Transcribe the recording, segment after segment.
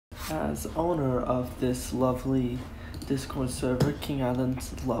as owner of this lovely Discord server, King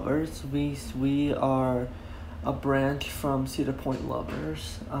Islands Lovers. We are a branch from Cedar Point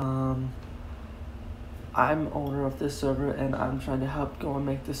Lovers. I'm owner of this server, and I'm trying to help go and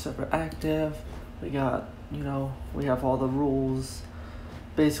make this server active. We got, we have all the rules.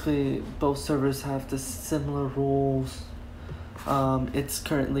 Basically, both servers have the similar rules. It's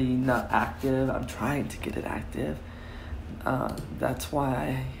currently not active. I'm trying to get it active. That's why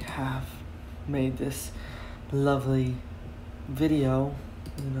I have made this lovely video,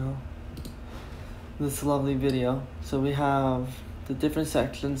 this lovely video. So we have the different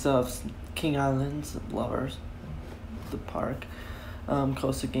sections of King Islands Lovers, the park,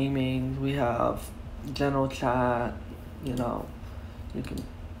 Coastal Gaming. We have general chat, you can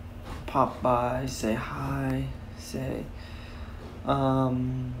pop by, say hi,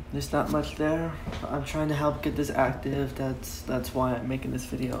 there's not much there. I'm trying to help get this active. That's why I'm making this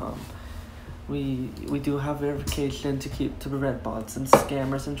video. We do have verification to prevent bots and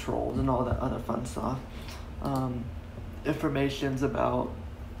scammers and trolls and all that other fun stuff. Information's about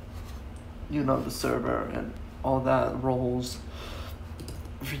the server and all that, roles,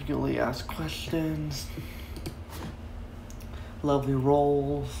 frequently asked questions, lovely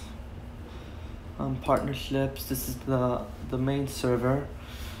roles, partnerships. This is the main server.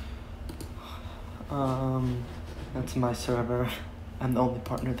 That's my server. I'm the only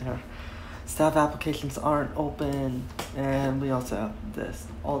partner there. Staff applications aren't open, and we also have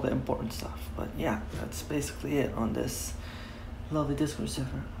all the important stuff. But yeah, that's basically it on this lovely Discord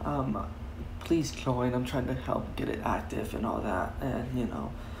server. Please join. I'm trying to help get it active and all that, and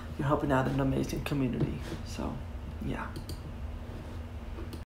you're helping out an amazing community. So yeah.